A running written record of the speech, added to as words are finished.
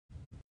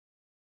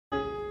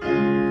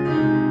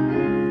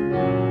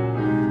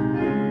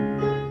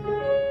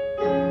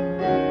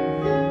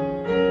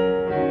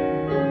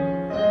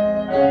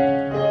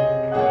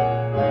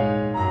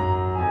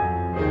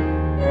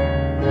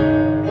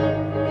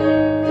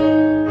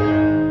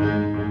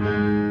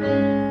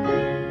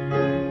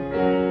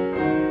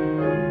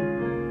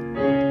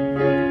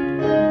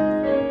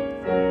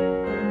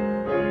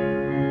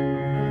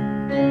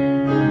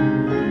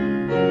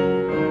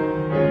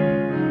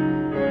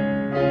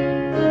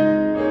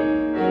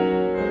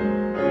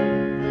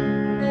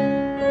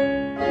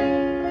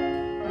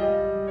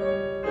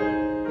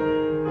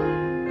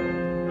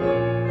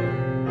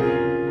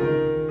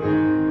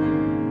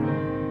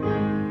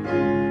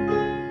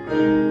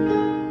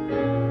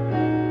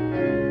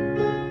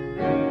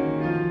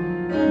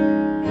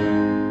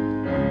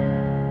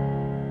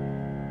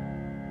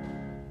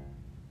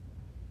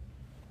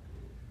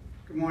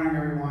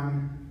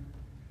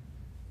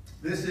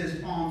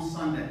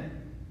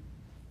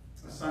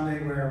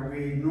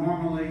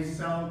normally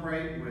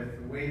celebrate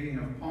with the waving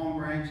of palm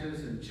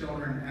branches and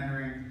children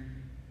entering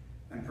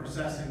and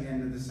processing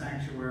into the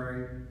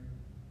sanctuary.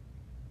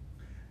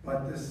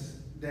 But this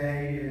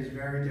day is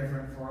very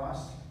different for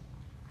us,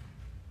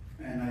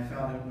 and I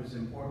felt it was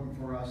important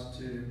for us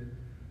to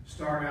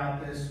start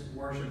out this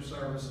worship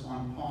service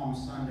on Palm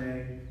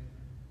Sunday,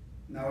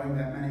 knowing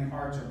that many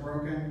hearts are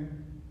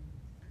broken,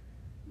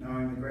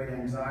 knowing the great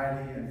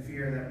anxiety and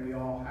fear that we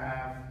all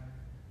have,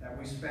 that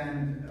we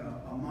spend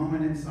a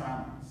moment in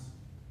silence,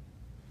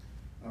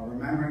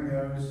 remembering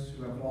those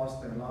who have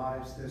lost their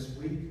lives this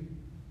week,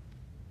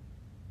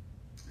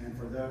 and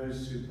for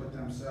those who put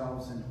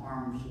themselves in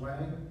harm's way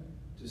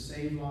to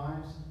save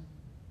lives.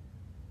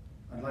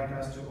 I'd like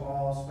us to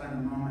all spend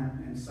a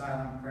moment in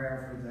silent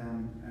prayer for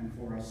them and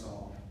for us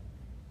all.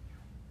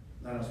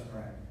 Let us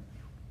pray.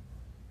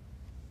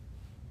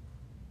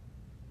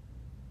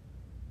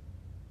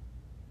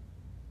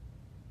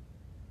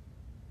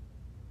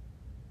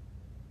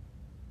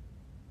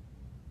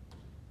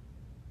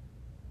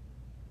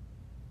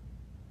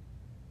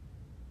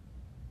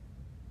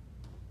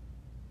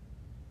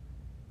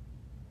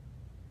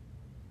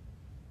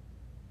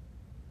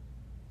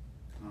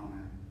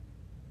 Amen.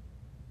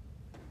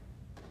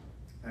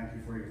 Thank you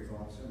for your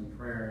thoughts and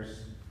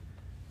prayers.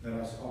 Let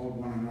us hold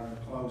one another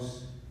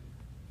close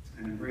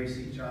and embrace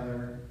each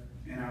other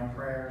in our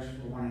prayers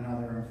for one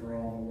another and for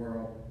all the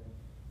world.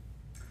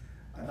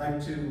 I'd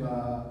like to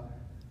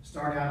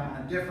start out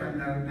on a different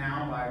note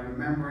now by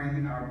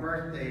remembering our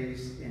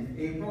birthdays in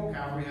April.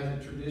 Calvary has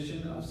a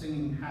tradition of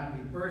singing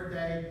happy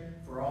birthday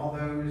for all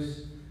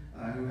those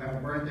who have a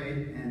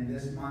birthday in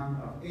this month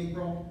of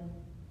April.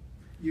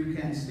 You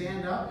can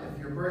stand up if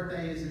your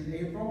birthday is in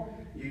April.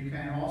 You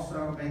can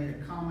also make a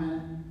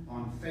comment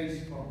on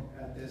Facebook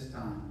at this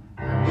time.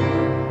 Happy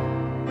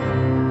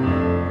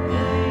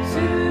birthday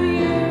to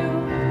you.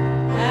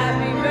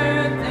 Happy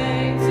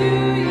birthday to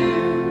you.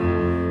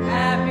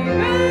 Happy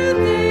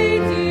birthday,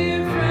 dear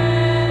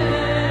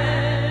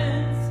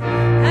friends.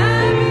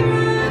 Happy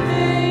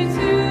birthday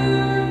to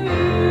you.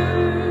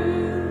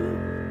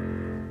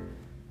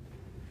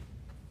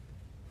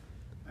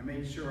 I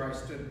made sure I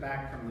stood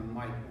back from the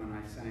mic when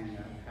I sang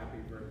that happy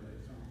birthday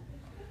song.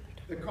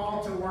 The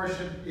call to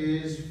worship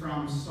is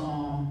from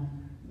Psalm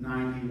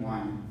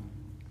 91.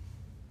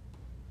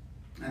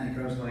 And it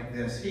goes like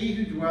this. He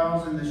who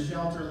dwells in the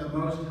shelter of the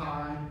Most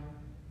High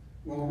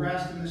will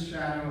rest in the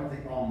shadow of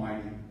the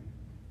Almighty.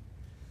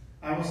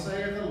 I will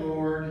say of the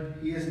Lord,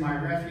 He is my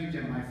refuge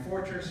and my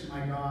fortress,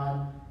 my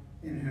God,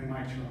 in whom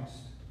I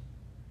trust.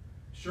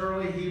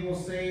 Surely He will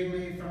save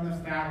me from the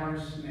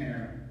fowler's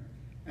snare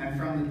and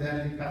from the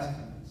deadly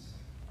pestilence.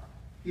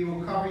 He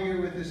will cover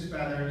you with His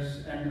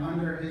feathers, and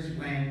under His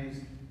wings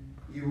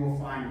you will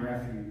find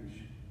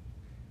refuge.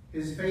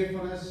 His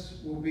faithfulness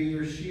will be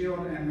your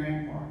shield and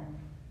rampart.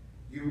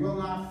 You will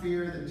not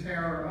fear the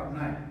terror of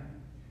night,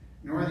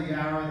 nor the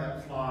hour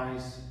that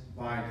flies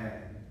by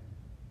day.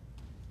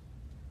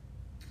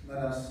 Let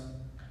us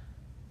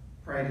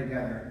pray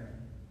together.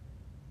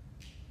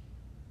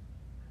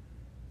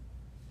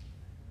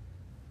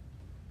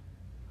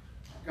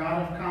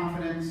 God of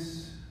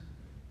confidence,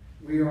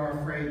 we are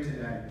afraid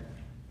today.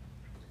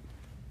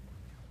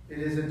 It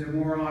is a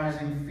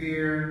demoralizing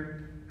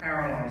fear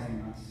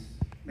paralyzing us,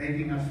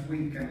 making us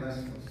weak and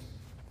listless.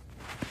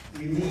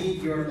 We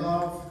need your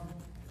love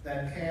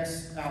that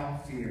casts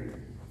out fear.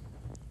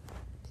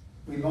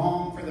 We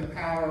long for the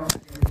power of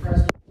your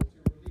presence to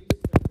release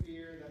the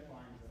fear that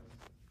binds us.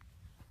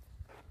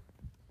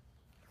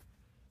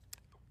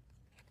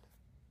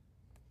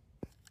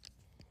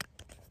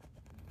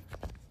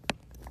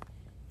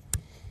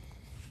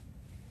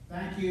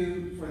 Thank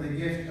you for the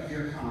gift of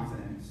your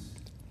confidence.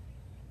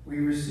 We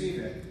receive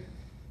it.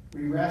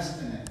 We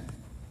rest in it.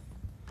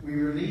 We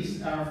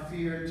release our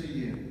fear to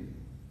you.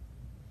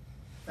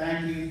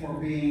 Thank you for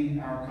being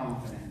our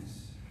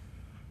confidence.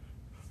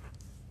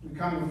 We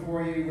come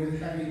before you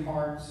with heavy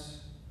hearts.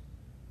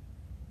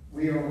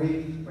 We are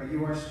weak, but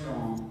you are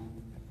strong.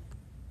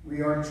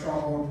 We are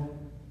troubled,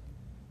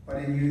 but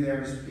in you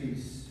there is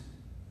peace.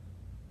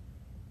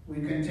 We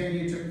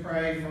continue to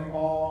pray for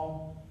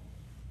all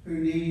who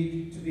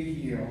need to be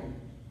healed,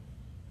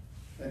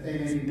 that they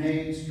may be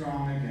made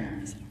strong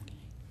again.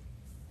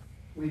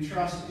 We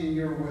trust in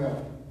your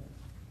will,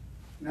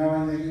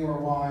 knowing that you are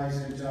wise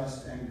and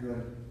just and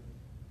good.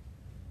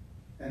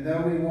 And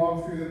though we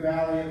walk through the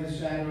valley of the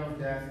shadow of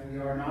death, we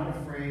are not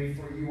afraid,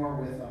 for you are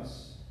with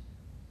us.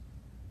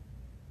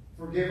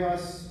 Forgive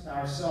us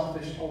our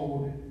selfish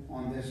hold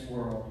on this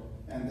world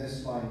and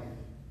this life.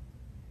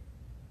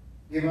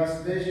 Give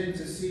us vision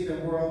to see the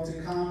world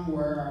to come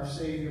where our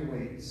Savior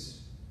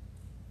waits,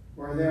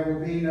 where there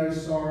will be no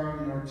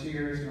sorrow, nor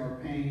tears, nor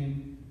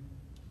pain,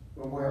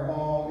 but where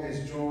all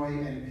is joy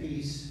and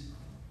peace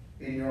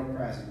in your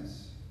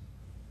presence.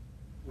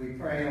 We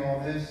pray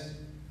all this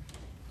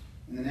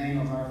in the name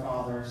of our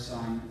Father,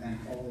 Son, and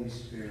Holy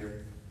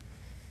Spirit.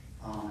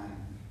 Amen.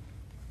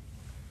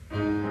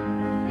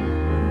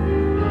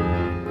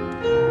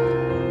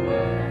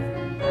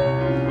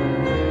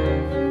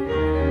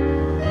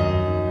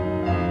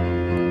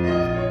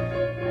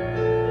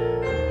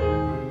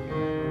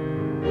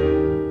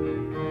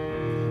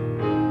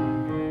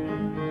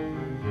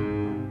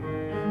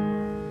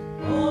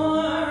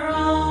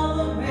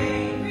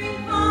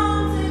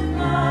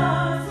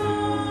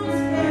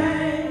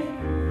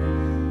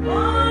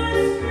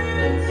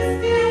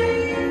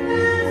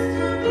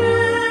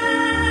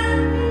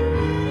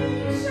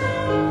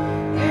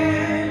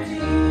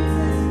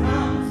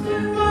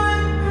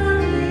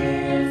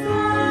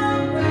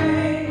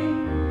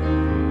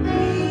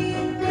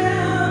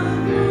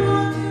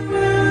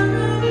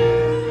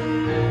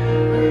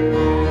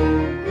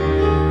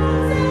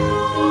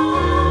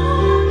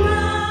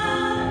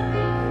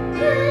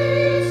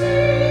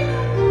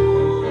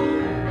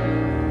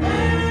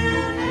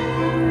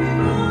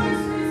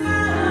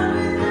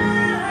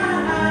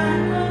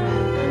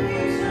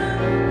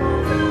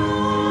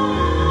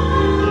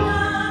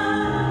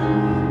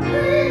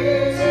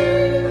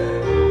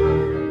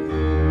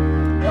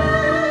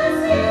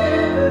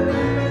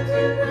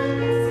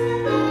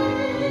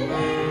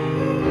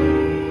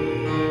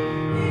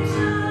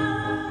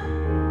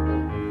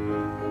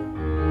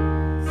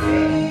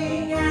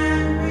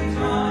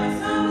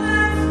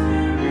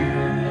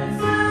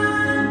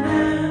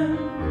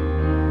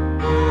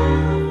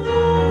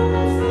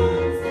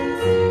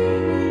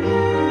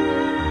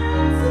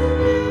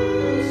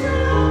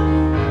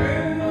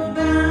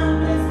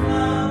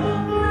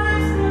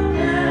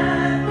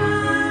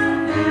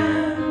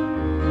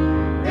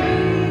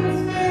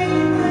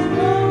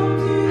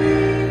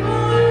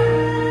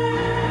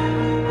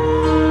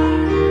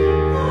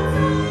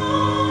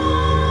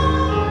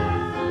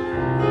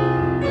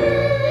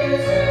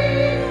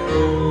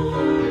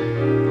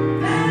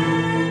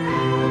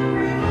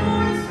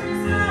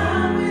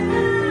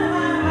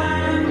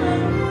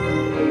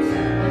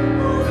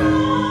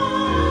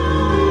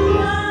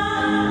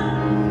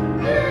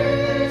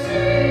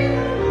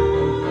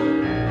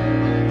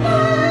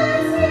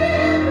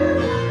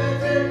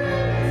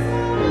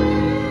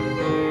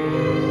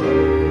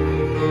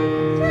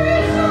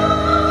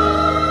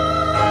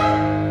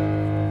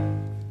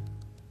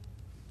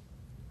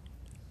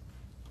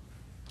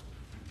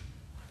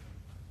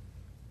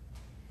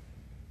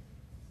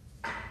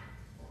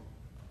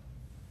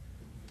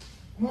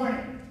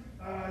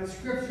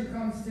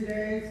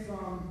 today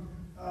from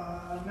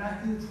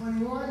Matthew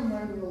 21,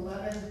 1 to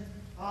 11.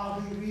 I'll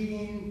be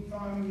reading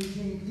from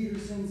Eugene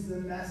Peterson's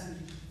The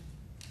Message.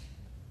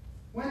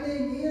 When they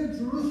neared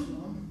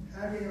Jerusalem,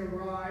 having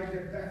arrived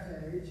at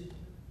Bethphage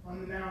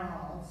on the Mount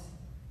of Olives,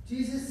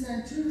 Jesus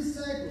sent 2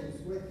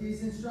 disciples with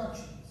these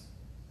instructions.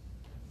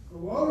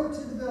 Go over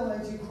to the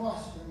village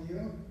across from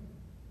you.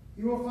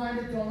 You will find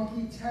a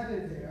donkey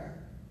tethered there,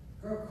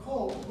 her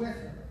colt with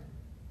her.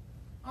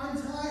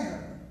 Untie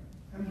her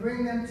and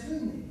bring them to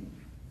me.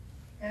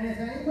 And if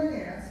anyone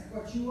asks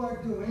what you are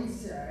doing,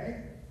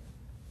 say,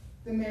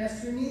 the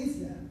master needs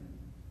them.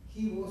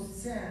 He will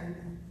send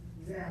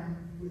them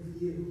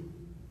with you.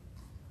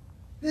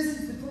 This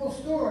is the full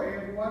story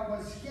of what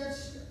was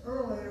sketched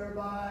earlier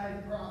by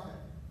the prophet.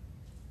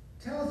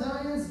 Tell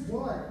Zion's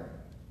daughter,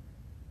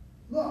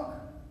 look,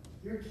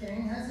 your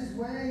king has his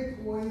way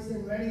poised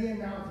and ready and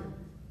mounted,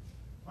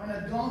 on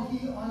a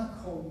donkey on a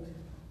colt,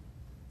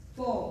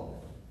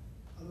 full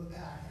of a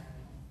pack animal.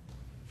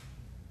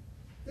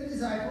 The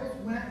disciples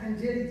went and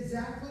did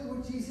exactly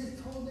what Jesus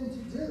told them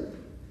to do.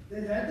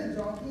 They led the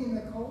donkey and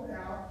the colt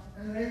out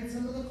and laid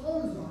some of the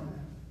clothes on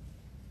them.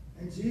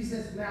 And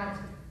Jesus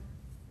mounted.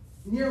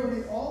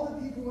 Nearly all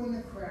the people in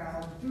the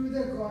crowd threw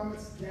their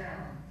garments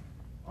down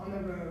on the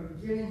road,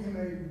 giving him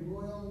a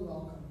royal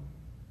welcome.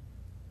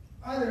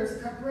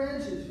 Others cut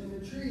branches from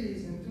the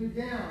trees and threw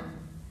down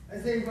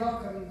as a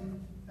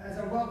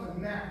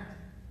welcome mat.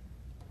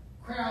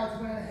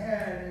 Crowds went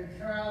ahead and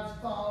crowds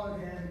followed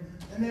him,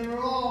 and they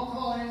were all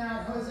calling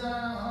out,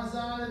 Hosanna,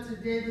 Hosanna to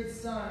David's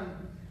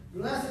son.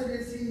 Blessed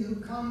is he who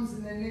comes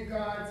in the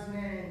God's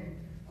name.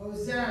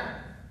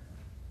 Hosanna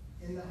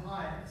in the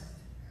highest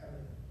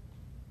heaven.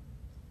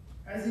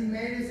 As he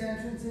made his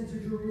entrance into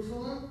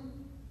Jerusalem,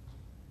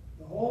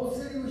 the whole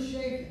city was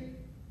shaken.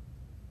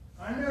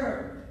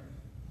 Unnerved,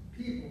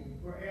 people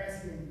were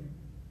asking,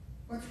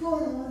 what's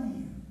going on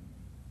here?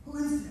 Who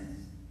is this?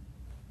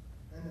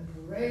 And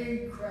the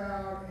parade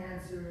crowd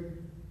answered,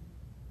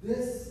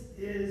 this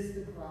is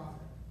the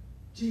prophet,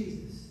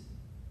 Jesus,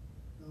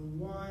 the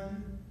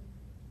one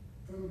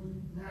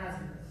from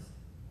Nazareth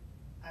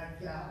at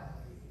Galilee.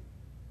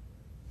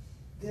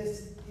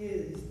 This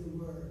is the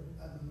word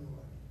of the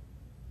Lord.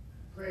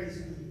 Praise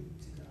be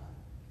to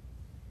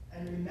God.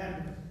 And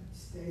remember,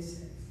 stay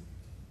safe.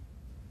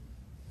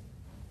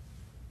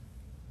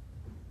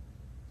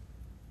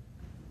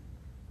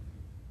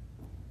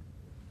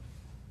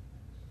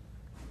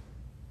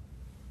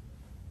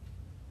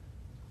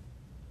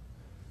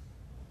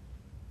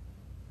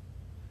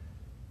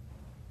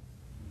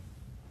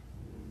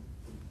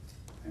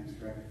 Thanks,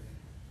 Greg.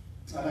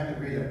 I'd like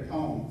to read a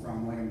poem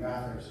from William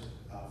Bathurst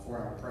for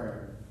our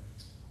prayer.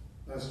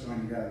 Let's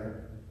join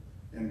together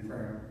in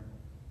prayer.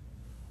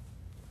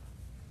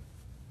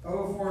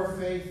 Oh, for a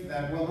faith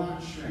that will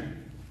not shrink,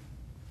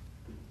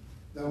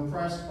 though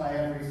pressed by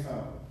every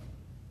foe,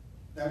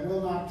 that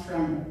will not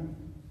tremble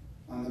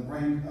on the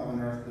brink of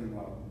an earthly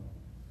woe,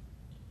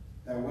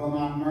 that will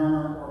not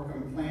murmur or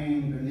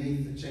complain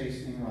beneath the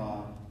chastening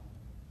rod,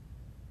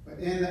 but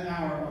in the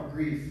hour of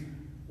grief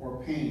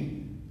or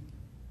pain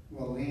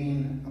will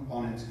lean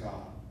upon its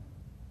God.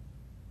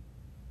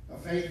 A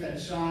faith that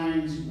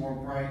shines more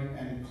bright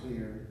and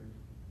clear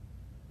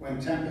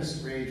when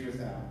tempests rage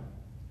without,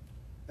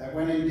 that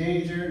when in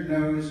danger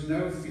knows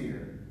no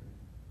fear,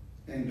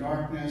 in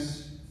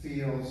darkness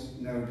feels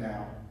no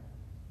doubt.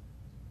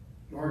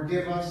 Lord,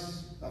 give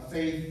us a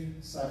faith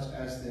such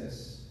as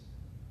this,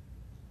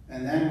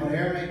 and then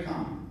whate'er may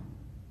come,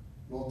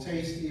 we'll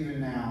taste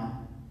even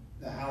now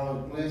the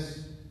hallowed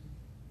bliss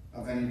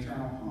of an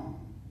eternal home.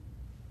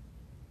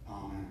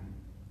 Amen.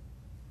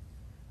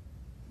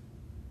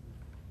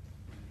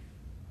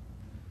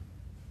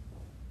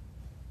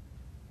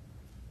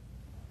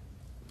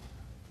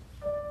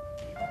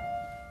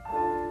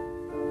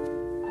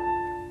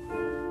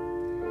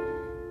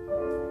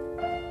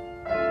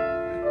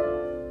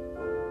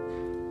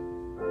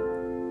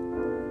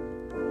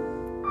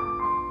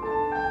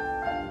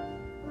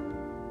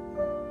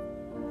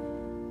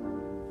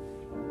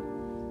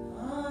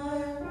 I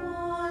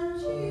want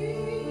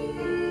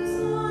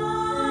Jesus.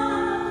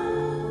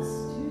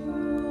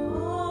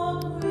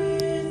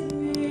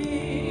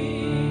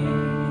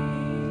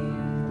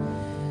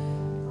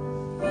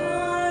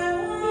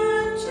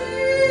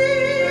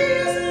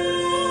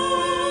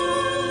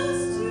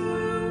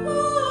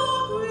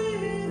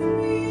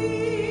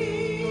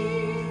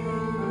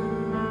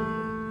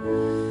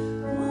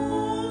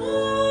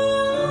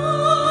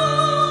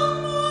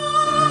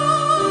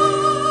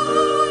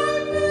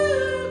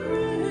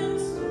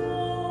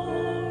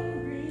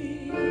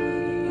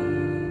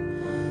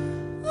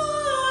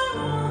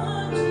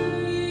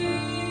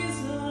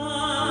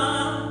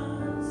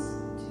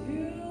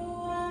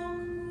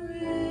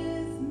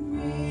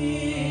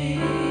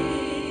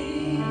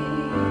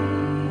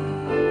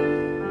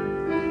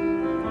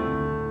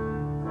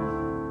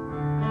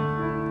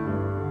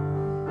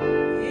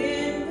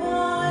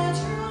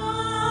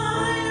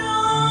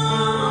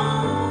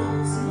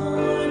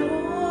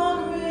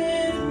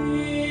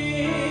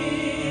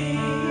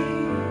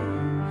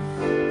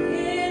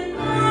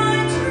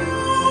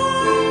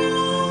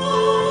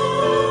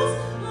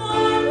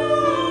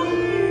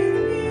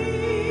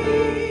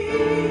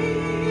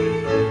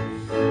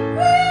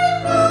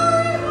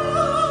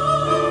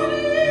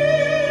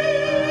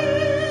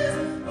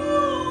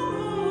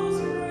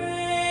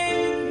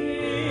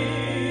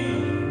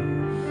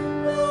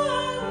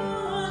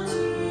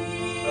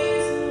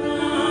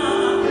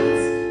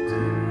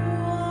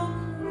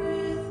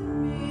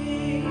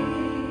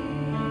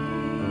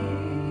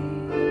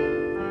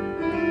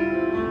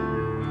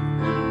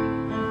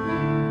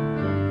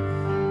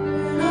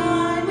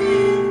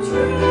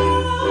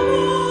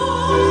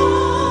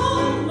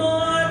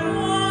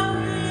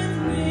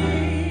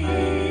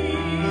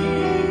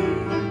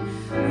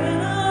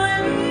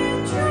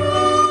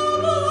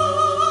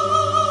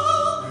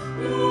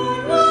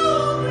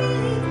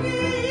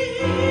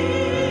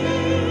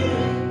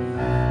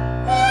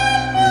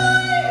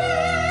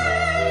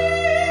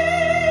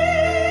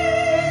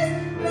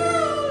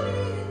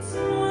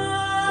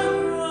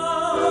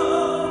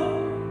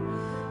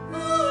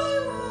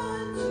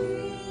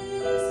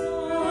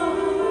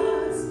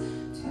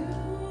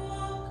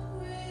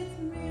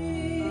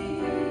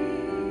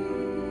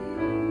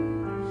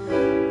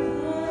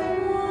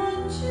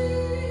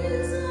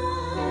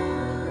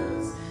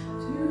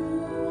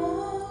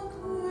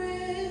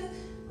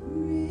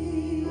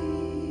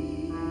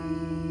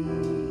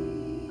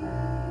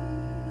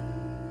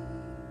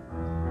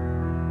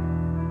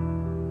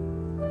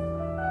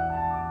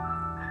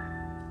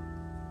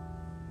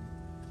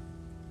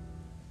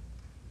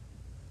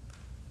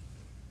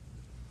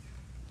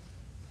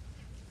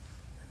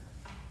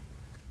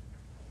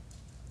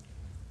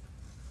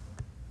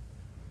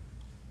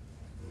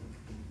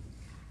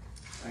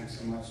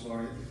 so much,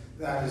 Lord.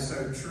 That is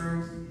so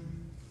true.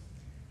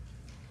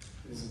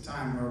 It is a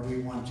time where we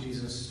want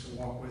Jesus to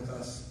walk with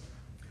us.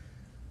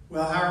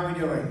 Well, how are we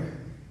doing?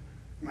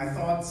 My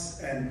thoughts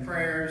and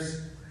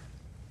prayers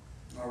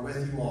are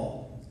with you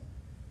all.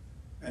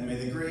 And may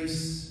the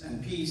grace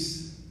and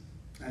peace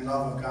and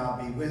love of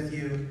God be with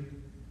you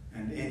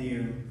and in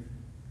you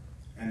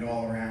and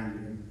all around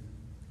you.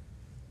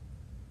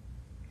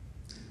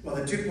 Well,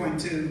 the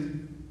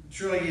 2.2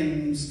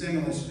 trillion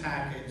stimulus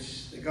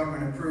package the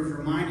government approved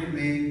reminded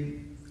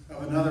me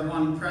of another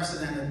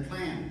unprecedented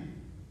plan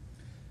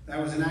that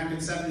was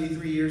enacted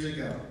 73 years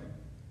ago,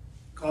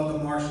 called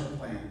the Marshall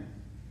Plan.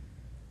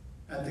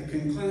 At the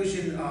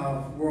conclusion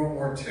of World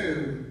War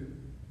II,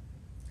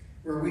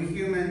 where we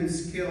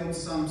humans killed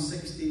some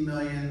 60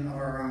 million of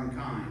our own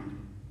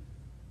kind,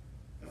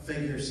 a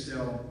figure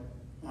still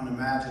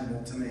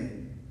unimaginable to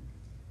me.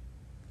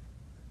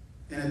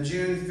 In a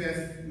June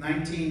 5th,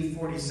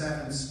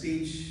 1947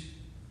 speech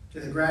to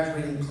the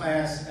graduating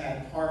class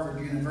at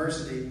Harvard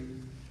University,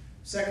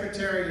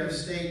 Secretary of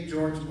State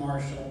George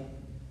Marshall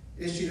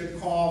issued a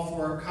call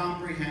for a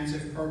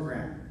comprehensive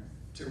program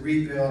to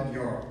rebuild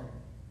Europe.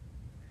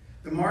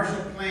 The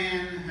Marshall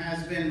Plan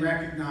has been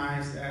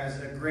recognized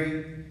as a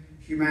great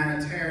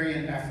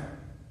humanitarian effort.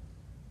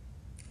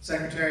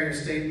 Secretary of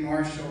State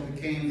Marshall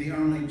became the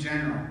only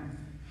general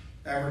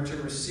ever to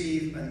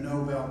receive a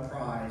Nobel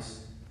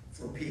Prize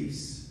for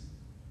peace.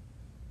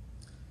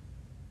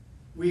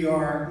 We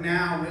are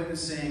now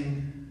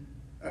witnessing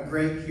a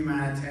great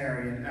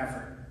humanitarian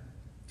effort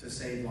to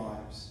save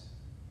lives.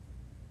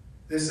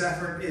 This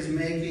effort is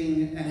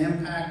making an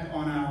impact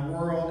on our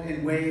world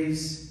in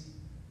ways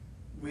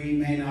we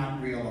may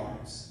not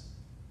realize.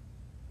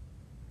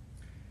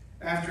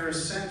 After a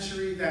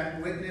century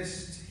that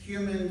witnessed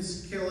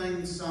humans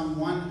killing some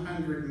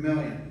 100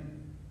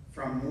 million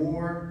from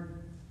war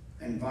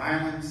and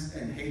violence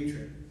and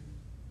hatred,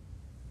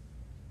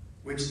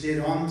 which did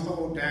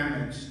untold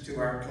damage to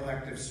our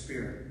collective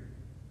spirit.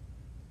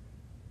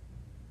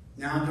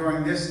 Now,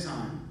 during this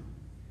time,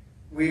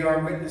 we are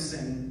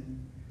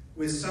witnessing,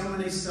 with so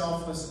many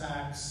selfless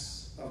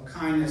acts of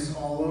kindness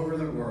all over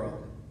the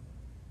world,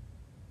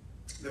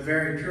 the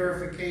very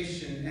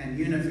purification and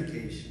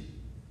unification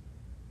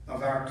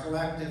of our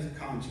collective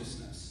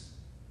consciousness.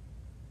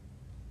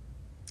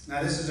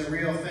 Now, this is a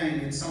real thing.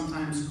 It's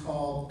sometimes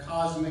called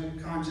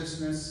cosmic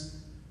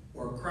consciousness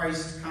or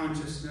Christ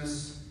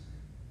consciousness.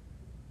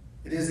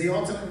 It is the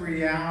ultimate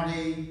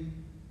reality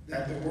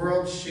that the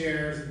world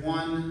shares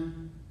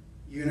one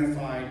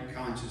unified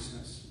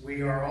consciousness.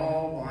 We are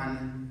all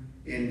one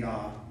in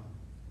God.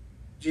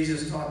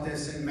 Jesus taught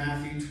this in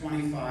Matthew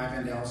 25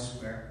 and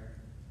elsewhere.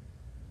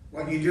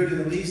 What you do to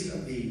the least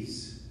of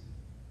these,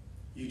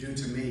 you do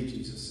to me,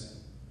 Jesus said.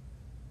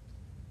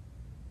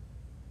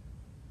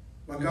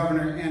 When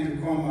Governor Andrew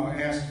Cuomo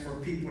asked for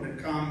people to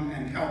come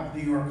and help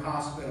New York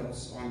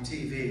hospitals on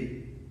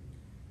TV,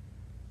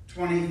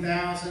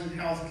 20,000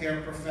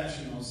 healthcare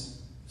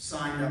professionals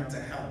signed up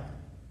to help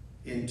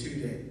in 2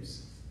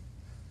 days.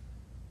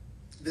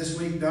 This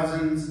week,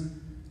 dozens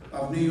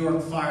of New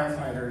York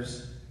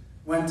firefighters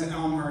went to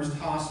Elmhurst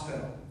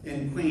Hospital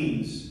in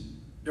Queens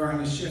during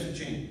a shift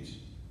change.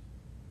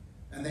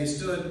 And they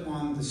stood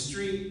on the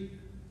street,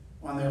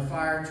 on their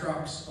fire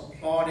trucks,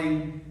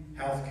 applauding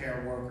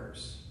healthcare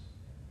workers.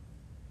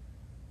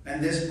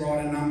 And this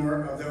brought a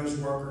number of those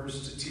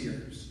workers to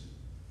tears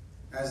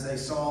as they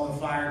saw the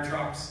fire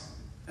trucks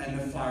and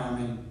the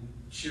firemen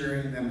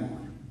cheering them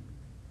on.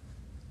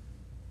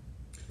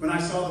 When I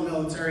saw the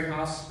military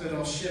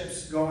hospital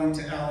ships going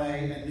to LA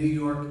and New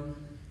York,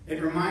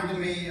 it reminded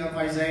me of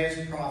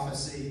Isaiah's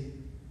prophecy,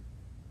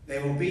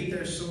 they will beat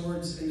their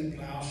swords into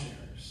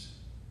plowshares.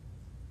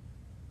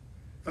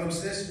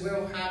 Folks, this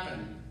will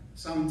happen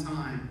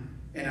sometime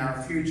in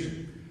our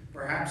future,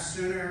 perhaps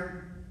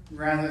sooner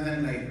rather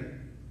than later.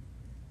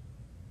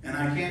 And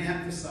I can't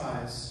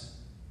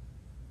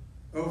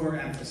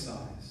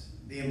overemphasize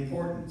the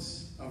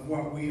importance of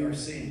what we are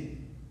seeing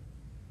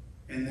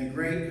in the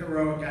great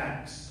heroic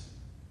acts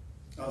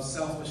of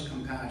selfish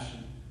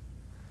compassion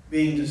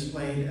being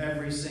displayed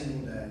every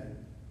single day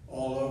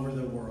all over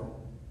the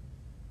world.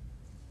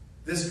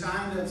 This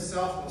kind of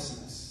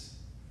selflessness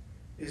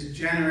is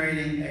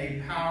generating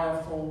a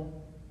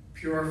powerful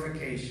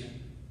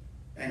purification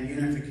and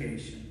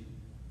unification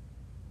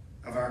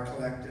of our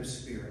collective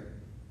spirit.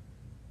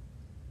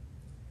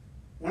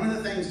 One of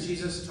the things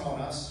Jesus taught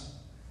us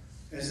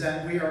is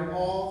that we are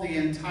all, the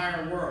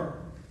entire world,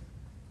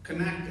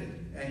 connected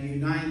and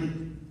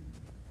united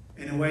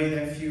in a way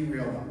that few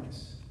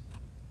realize.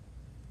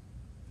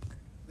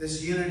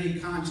 This unity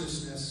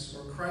consciousness,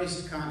 or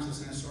Christ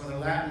consciousness, or the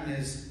Latin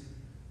is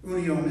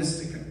unio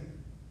mystica,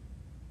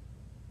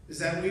 is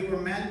that we were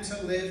meant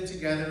to live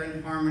together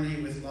in harmony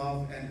with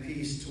love and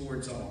peace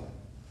towards all.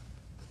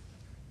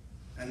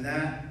 And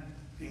that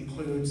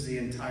includes the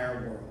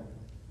entire world.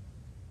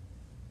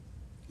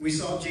 We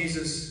saw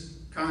Jesus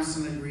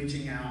constantly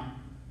reaching out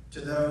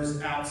to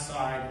those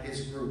outside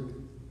his group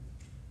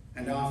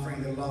and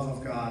offering the love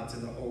of God to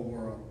the whole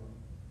world.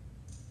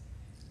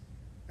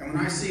 And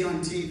when I see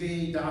on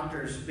TV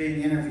doctors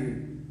being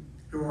interviewed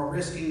who are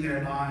risking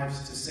their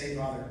lives to save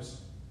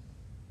others,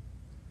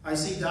 I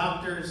see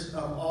doctors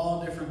of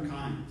all different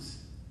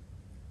kinds,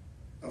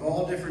 of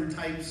all different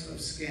types of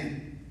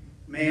skin,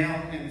 male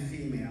and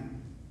female.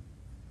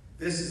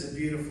 This is a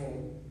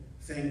beautiful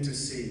thing to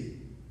see.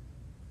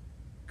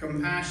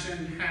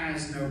 Compassion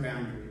has no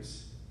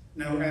boundaries,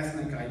 no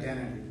ethnic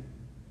identity.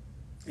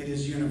 It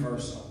is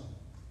universal.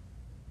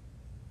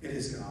 It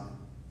is God.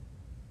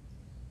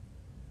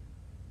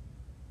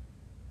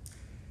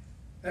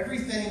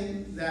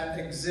 Everything that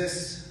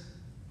exists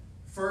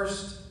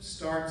first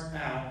starts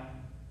out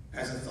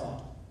as a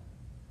thought.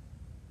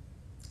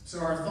 So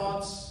our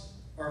thoughts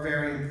are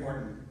very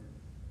important,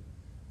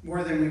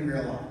 more than we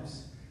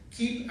realize.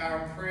 Keep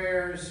our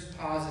prayers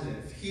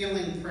positive,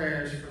 healing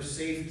prayers for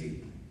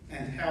safety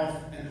and health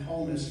and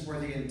wholeness for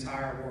the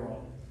entire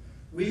world.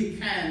 We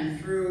can,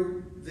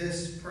 through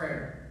this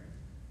prayer,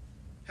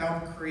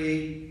 help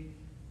create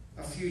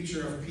a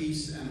future of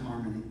peace and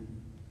harmony,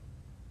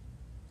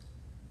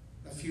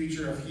 a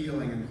future of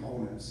healing and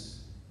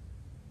wholeness.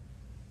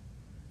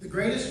 The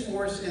greatest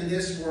force in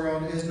this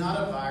world is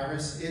not a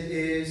virus, it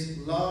is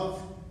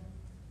love,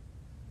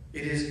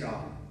 it is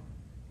God.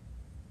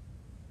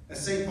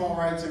 As St. Paul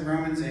writes in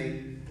Romans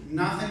 8,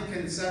 nothing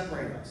can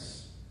separate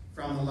us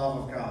from the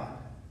love of God.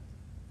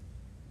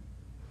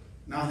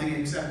 Nothing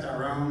except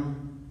our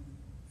own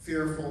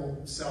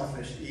fearful,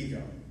 selfish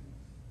ego.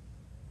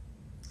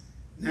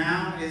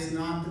 Now is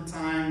not the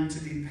time to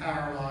be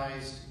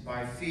paralyzed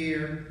by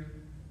fear,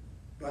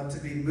 but to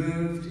be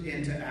moved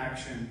into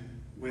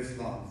action with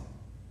love.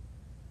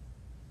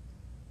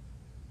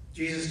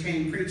 Jesus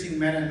came preaching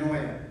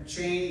metanoia,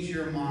 change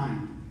your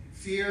mind.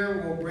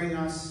 Fear will bring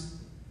us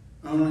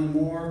only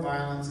more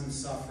violence and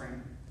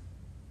suffering.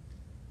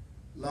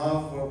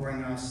 Love will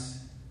bring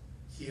us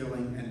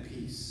healing and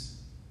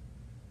peace.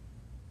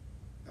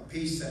 A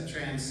peace that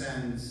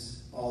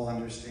transcends all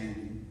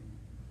understanding.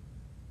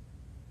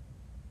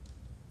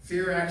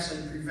 Fear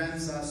actually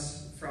prevents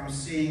us from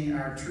seeing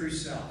our true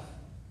self,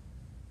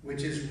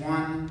 which is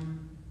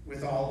one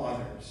with all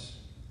others.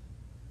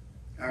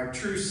 Our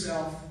true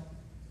self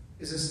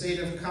is a state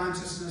of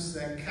consciousness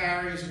that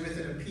carries with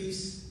it a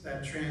peace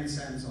that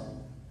transcends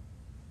all.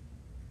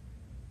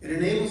 It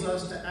enables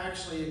us to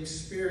actually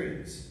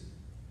experience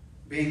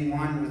being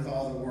one with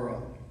all the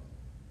world.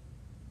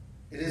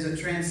 It is a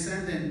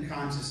transcendent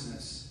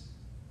consciousness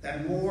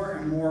that more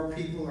and more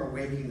people are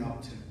waking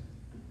up to.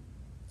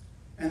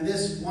 And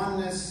this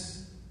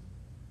oneness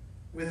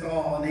with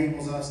all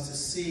enables us to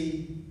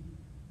see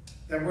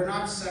that we're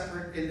not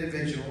separate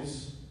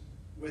individuals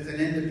with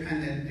an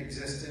independent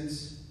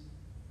existence,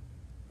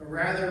 but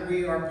rather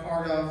we are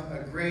part of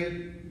a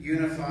great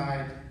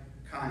unified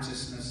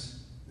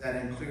consciousness that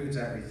includes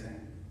everything.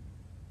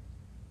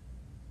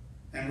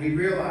 And we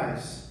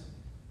realize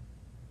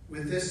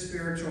with this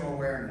spiritual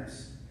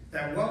awareness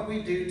that what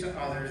we do to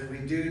others, we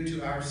do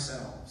to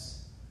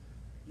ourselves.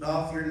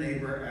 Love your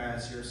neighbor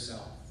as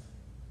yourself.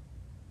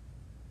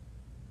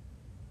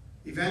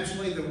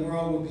 Eventually, the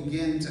world will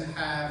begin to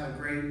have a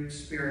great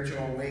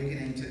spiritual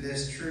awakening to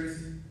this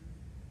truth,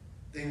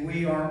 that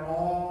we are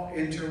all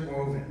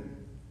interwoven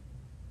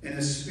in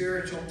a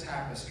spiritual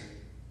tapestry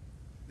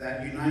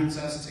that unites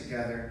us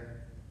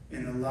together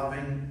in the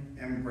loving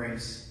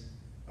embrace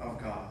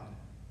of God.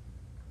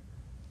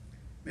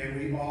 May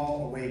we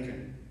all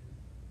awaken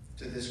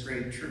to this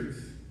great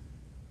truth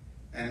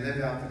and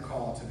live out the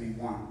call to be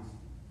one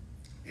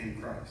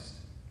in Christ.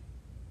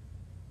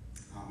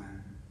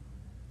 Amen.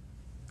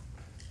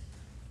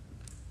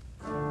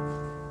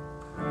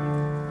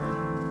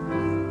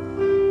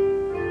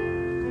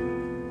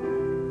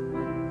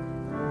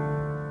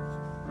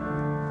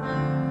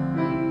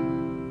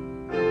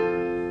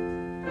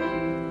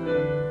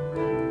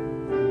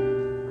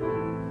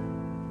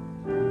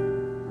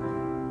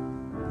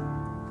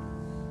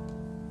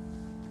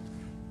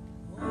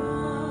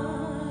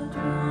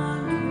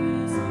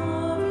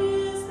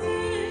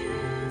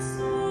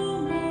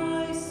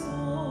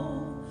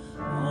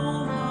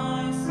 Oh,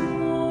 my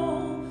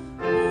soul,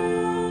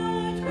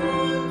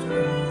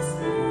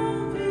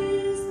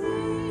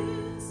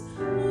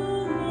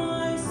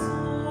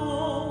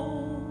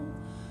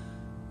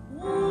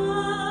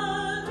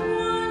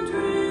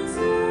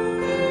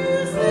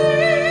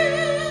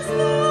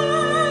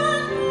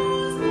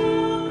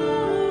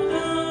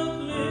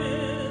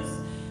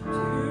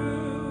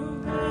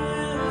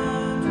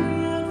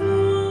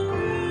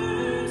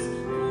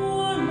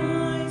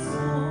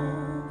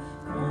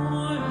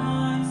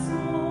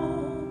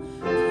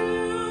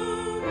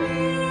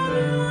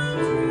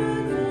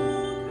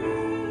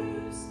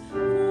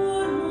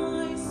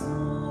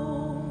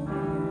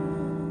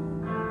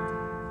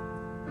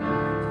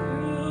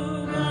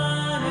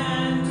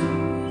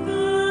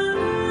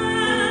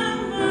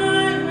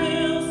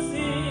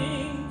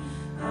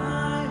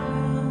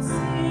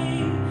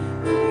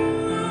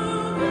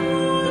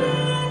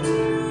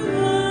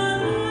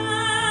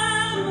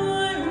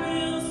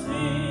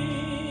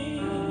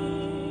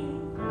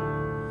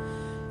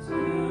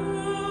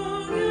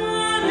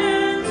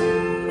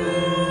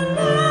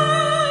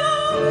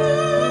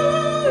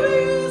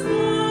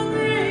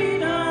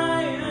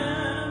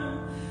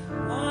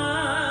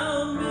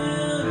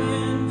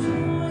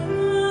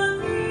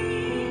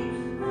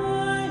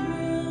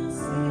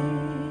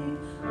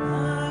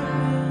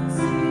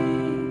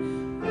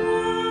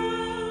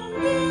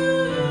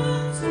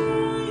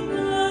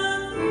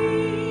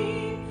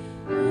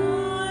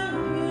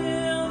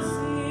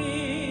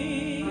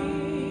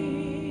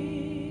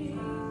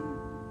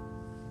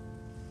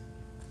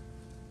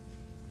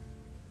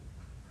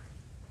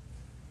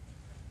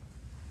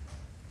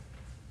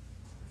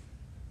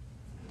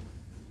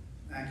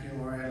 Thank you,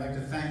 Lori. I'd like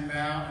to thank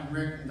Val and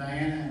Rick and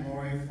Diana and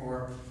Lori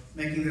for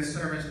making this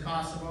service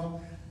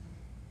possible.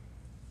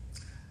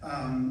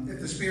 If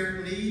the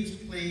Spirit leads,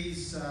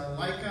 please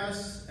like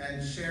us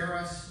and share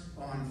us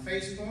on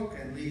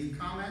Facebook and leave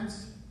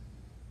comments.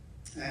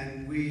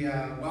 And we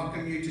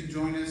welcome you to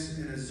join us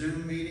in a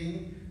Zoom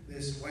meeting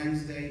this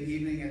Wednesday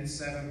evening at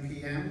 7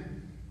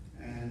 p.m.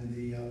 And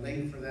the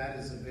link for that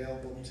is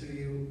available to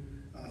you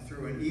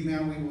through an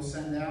email we will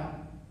send out.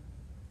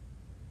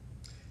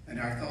 And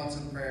our thoughts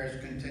and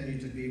prayers continue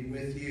to be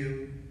with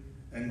you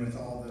and with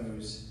all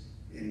those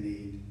in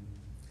need.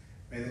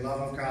 May the love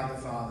of God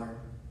the Father,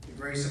 the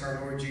grace of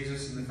our Lord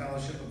Jesus, and the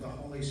fellowship of the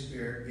Holy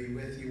Spirit be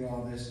with you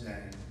all this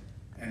day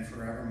and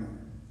forevermore.